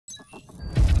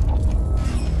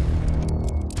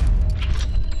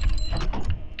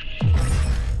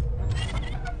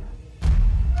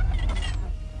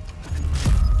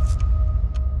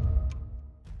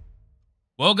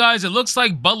Well, guys, it looks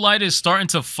like Bud Light is starting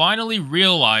to finally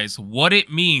realize what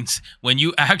it means when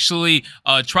you actually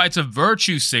try to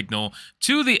virtue signal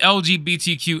to the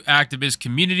LGBTQ activist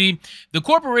community. The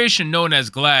corporation known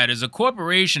as GLAAD is a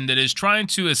corporation that is trying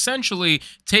to essentially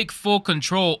take full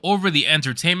control over the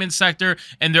entertainment sector,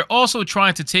 and they're also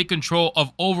trying to take control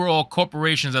of overall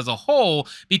corporations as a whole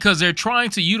because they're trying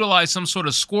to utilize some sort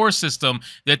of score system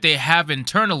that they have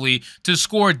internally to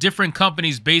score different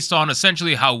companies based on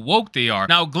essentially how woke they are.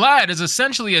 Now, GLAAD is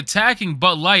essentially attacking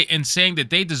Bud Light and saying that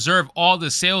they deserve all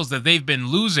the sales that they've been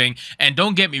losing, and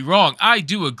don't get me wrong, I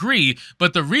do agree,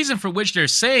 but the reason for which they're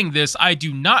saying this, I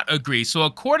do not agree. So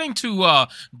according to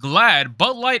GLAAD,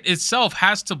 Bud Light itself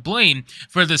has to blame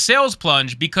for the sales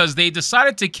plunge because they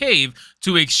decided to cave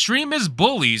to extremist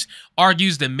bullies,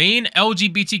 argues the main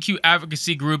LGBTQ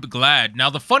advocacy group GLAAD. Now,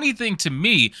 the funny thing to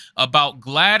me about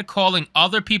GLAAD calling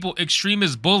other people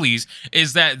extremist bullies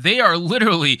is that they are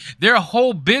literally, their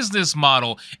whole business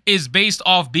model is based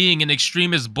off being an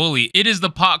extremist bully. It is the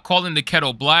pot calling the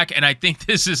kettle black, and I think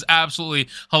this is absolutely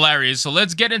hilarious. So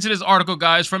let's get into this article,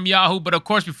 guys, from Yahoo. But of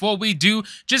course, before we do,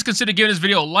 just consider giving this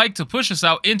video a like to push us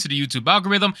out into the YouTube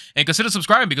algorithm, and consider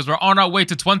subscribing because we're on our way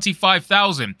to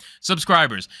 25,000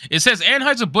 subscribers. It says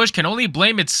Anheuser-Busch can only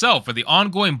blame itself for the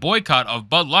ongoing boycott of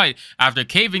Bud Light after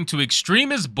caving to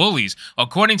extremist bullies,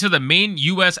 according to the main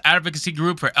U.S. advocacy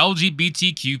group for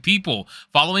LGBTQ people,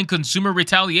 following consumer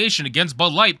retaliation against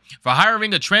Bud Light for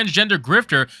hiring a transgender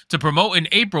grifter to promote in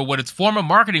April what its former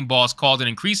marketing boss called an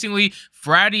increasingly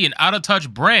fratty and out-of-touch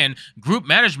brand. Group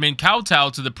management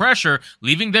kowtowed to the pressure,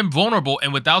 leaving them vulnerable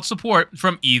and without support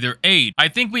from either aid. I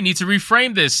think we need to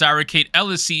reframe this, Sarah Kate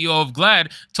Ellis, CEO of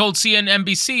GLAAD, told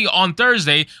CNBC on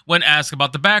Thursday when asked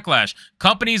about the backlash.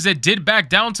 Companies that did back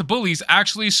down to bullies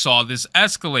actually saw this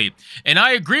escalate. And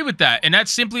I agree with that, and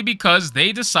that's simply because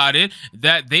they decided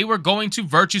that they were going to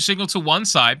virtue signal to one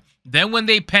side. Then when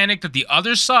they panicked that the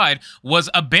other side was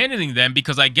abandoning them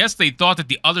because I guess they thought that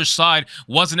the other side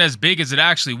wasn't as big as it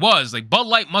actually was. Like, Bud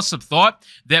Light must have thought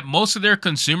that most of their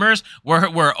consumers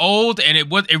were old and it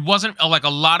wasn't like a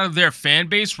lot of their fan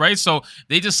base, right? So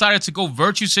they decided to go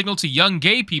virtue signal to young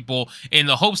gay people in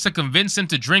the hopes to convince them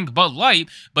to drink Bud Light,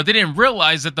 but they didn't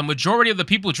realize that the majority of the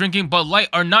people drinking Bud Light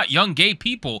are not young gay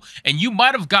people. And you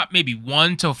might have got maybe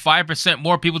 1 to 5%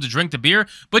 more people to drink the beer,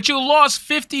 but you lost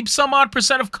 50 some odd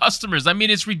percent of customers. I mean,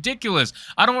 it's ridiculous.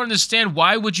 I don't understand,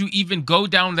 why would you even go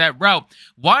down that route?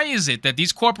 Why is it that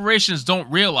these corporations don't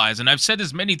realize, and I've said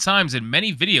this many times in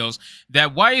many videos,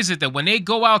 that why is it that when they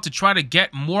go out to try to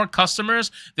get more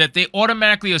customers, that they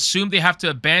automatically assume they have to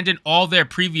abandon all their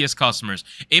previous customers?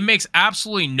 It makes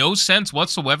absolutely no sense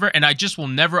whatsoever, and I just will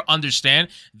never understand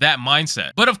that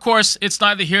mindset. But of course, it's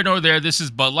neither here nor there. This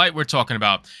is Bud Light we're talking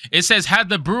about. It says, had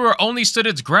the brewer only stood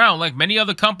its ground like many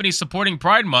other companies supporting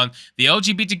Pride Month, the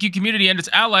LGBTQ community and its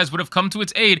allies would have come to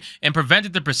its aid and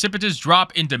prevented the precipitous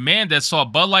drop in demand that saw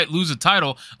Bud Light lose the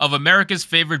title of America's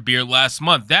favorite beer last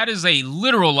month. That is a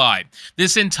literal lie.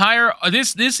 This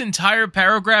entire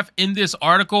paragraph in this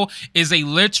article is a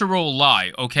literal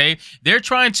lie, okay? They're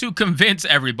trying to convince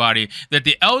everybody that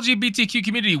the LGBTQ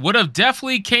community would have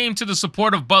definitely came to the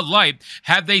support of Bud Light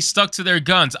had they stuck to their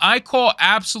guns. I call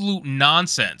absolute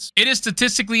nonsense. It is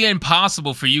statistically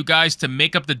impossible for you guys to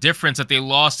make up the difference that they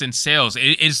lost in sales.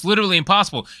 It's literally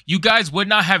impossible. You guys would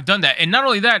not have done that. And not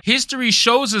only that, history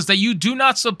shows us that you do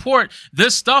not support the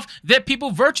stuff that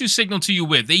people virtue signal to you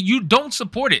with. You don't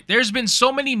support it. There's been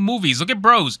so many movies. Look at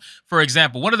Bros, for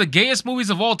example, one of the gayest movies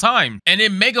of all time. And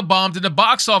it mega bombed in the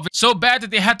box office so bad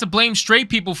that they had to blame straight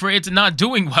people for it not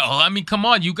doing well. I mean, come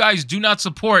on. You guys do not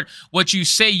support what you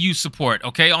say you support,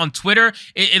 okay? On Twitter,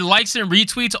 it likes and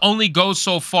retweets only goes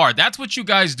so far. That's what you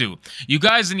guys do. You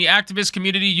guys in the activist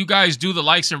community, you guys do the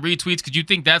likes and retweets because you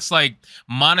think that's like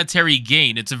monetary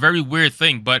gain. It's a very weird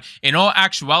thing, but in all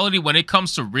actuality, when it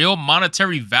comes to real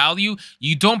monetary value,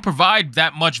 you don't provide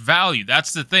that much value.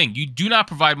 That's the thing. You do not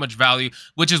provide much value,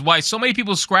 which is why so many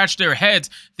people scratch their heads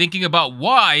thinking about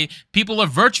why people are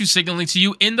virtue signaling to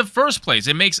you in the first place.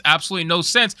 It makes absolutely no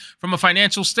sense from a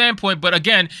financial standpoint, but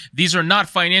again, these are not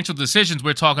financial decisions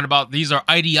we're talking about. These are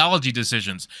ideology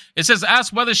decisions. It says,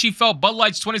 asked whether she felt Bud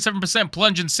Light's 27%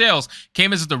 plunge in sales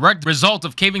came as a direct result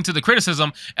of caving to the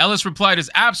criticism, Ellis replied,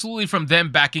 is absolutely from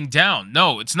them backing down.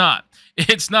 No, it's not.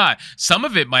 It's not. Some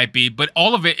of it might be, but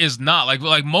all of it is not.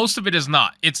 Like most of it is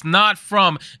not. It's not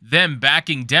from them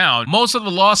backing down. Most of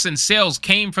the loss in sales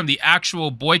came from the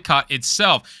actual boycott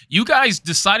itself. You guys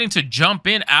deciding to jump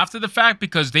in after the fact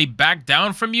because they backed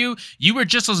down from you, you were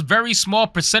just a very small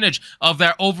percentage of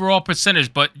that overall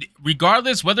percentage. But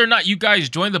regardless, whether or not you guys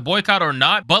joined the boycott or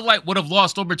not, Bud Light would have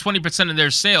lost over 20% of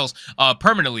their sales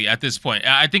permanently at this point.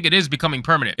 I think it is becoming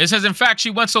becoming permanent. It says, in fact, she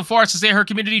went so far as to say her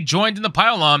community joined in the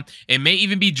pile-on and may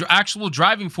even be actual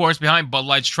driving force behind Bud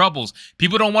Light's troubles.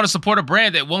 People don't want to support a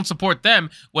brand that won't support them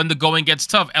when the going gets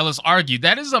tough, Ellis argued.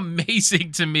 That is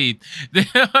amazing to me.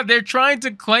 They're trying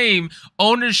to claim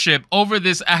ownership over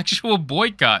this actual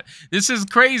boycott. This is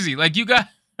crazy. Like, you got...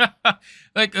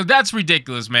 Like, that's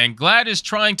ridiculous, man. GLAAD is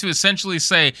trying to essentially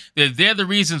say that they're the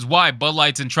reasons why Bud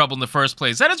Light's in trouble in the first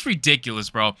place. That is ridiculous,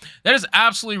 bro. That is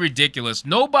absolutely ridiculous.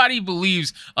 Nobody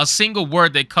believes a single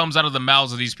word that comes out of the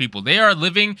mouths of these people. They are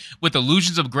living with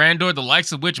illusions of grandeur, the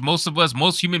likes of which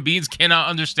most human beings cannot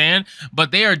understand,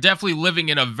 but they are definitely living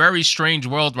in a very strange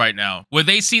world right now, where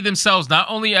they see themselves not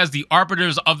only as the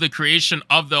arbiters of the creation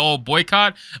of the whole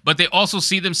boycott, but they also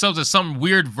see themselves as some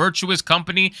weird virtuous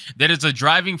company that is a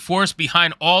driving force behind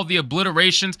all the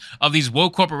obliterations of these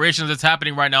woke corporations that's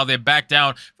happening right now. They back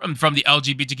down from the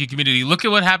LGBTQ community. Look at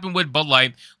what happened with Bud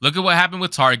Light. Look at what happened with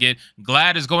Target.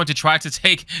 GLAAD is going to try to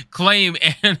take claim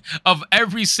of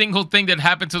every single thing that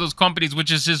happened to those companies,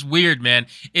 which is just weird, man.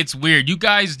 It's weird. You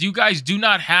guys do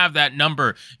not have that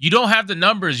number. You don't have the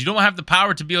numbers. You don't have the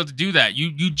power to be able to do that.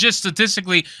 You just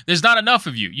statistically, there's not enough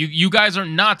of you. You guys are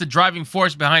not the driving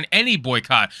force behind any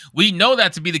boycott. We know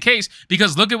that to be the case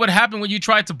because look at what happened when you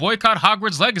tried to boycott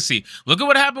Hogwarts Legacy. Look at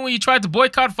what happened when you tried to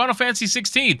boycott Final Fantasy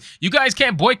 16. You guys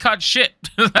can't boycott shit.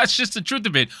 That's just the truth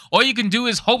of it. All you can do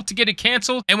is hope to get it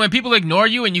canceled, and when people ignore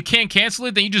you and you can't cancel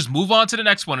it, then you just move on to the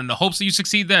next one in the hopes that you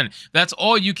succeed then. That's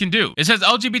all you can do. It says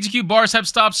LGBTQ bars have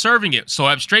stopped serving it. So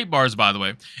have straight bars, by the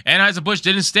way. Anheuser-Busch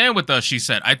didn't stand with us, she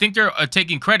said. I think they're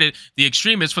taking credit, the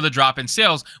extremists, for the drop in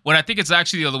sales, when I think it's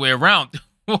actually the other way around.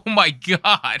 Oh my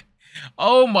God.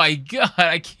 Oh my God,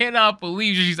 I cannot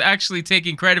believe she's actually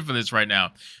taking credit for this right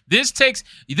now.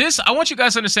 I want you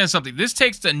guys to understand something. This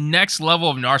takes the next level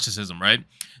of narcissism, right?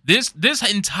 This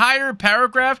entire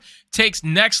paragraph takes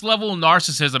next level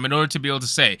narcissism in order to be able to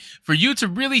say, for you to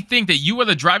really think that you are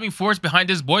the driving force behind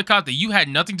this boycott that you had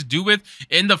nothing to do with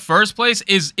in the first place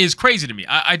is crazy to me.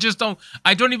 I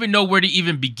don't even know where to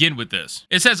even begin with this.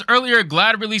 It says earlier,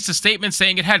 GLAAD released a statement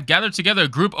saying it had gathered together a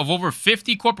group of over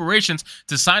 50 corporations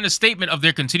to sign a statement of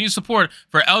their continued support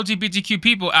for LGBTQ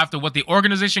people after what the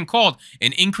organization called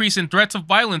an increase in threats of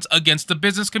violence against the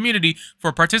business community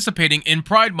for participating in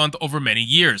Pride Month over many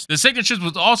years. The signatures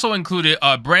was also included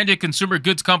branded consumer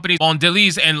goods companies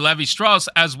Mondelez and Levi-Strauss,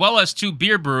 as well as 2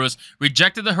 beer brewers,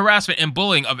 rejected the harassment and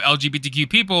bullying of LGBTQ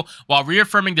people while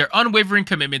reaffirming their unwavering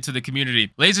commitment to the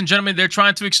community. Ladies and gentlemen, they're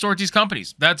trying to extort these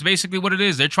companies. That's basically what it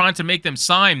is. They're trying to make them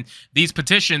sign these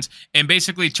petitions and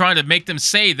basically trying to make them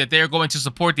say that they're going to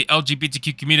support the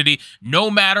LGBTQ community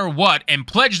no matter what and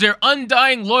pledge their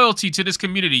undying loyalty to this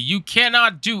community. You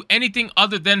cannot do anything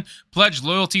other than pledge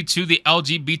loyalty to the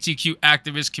LGBTQ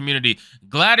activist community.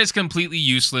 GLAAD is completely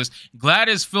useless. GLAAD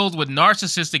is filled with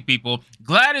narcissistic people.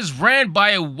 GLAAD is ran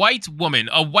by a white woman,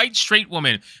 a white straight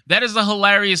woman. That is a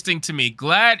hilarious thing to me.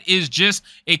 GLAAD is just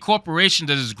a corporation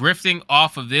that is grifting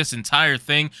off of this entire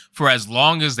thing for as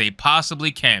long as they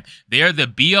possibly can. They are the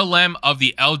BLM of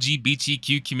the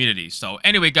LGBTQ community. So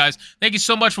anyway, guys, thank you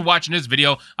so much for watching this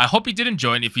video. I hope you did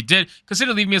enjoy it. If you did,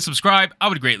 consider leaving me a subscribe. I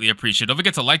would greatly appreciate it. Don't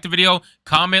forget to like the video,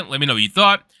 comment, let me know what you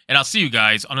thought, and I'll see you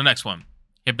guys on the next one.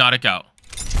 Hypnotic out.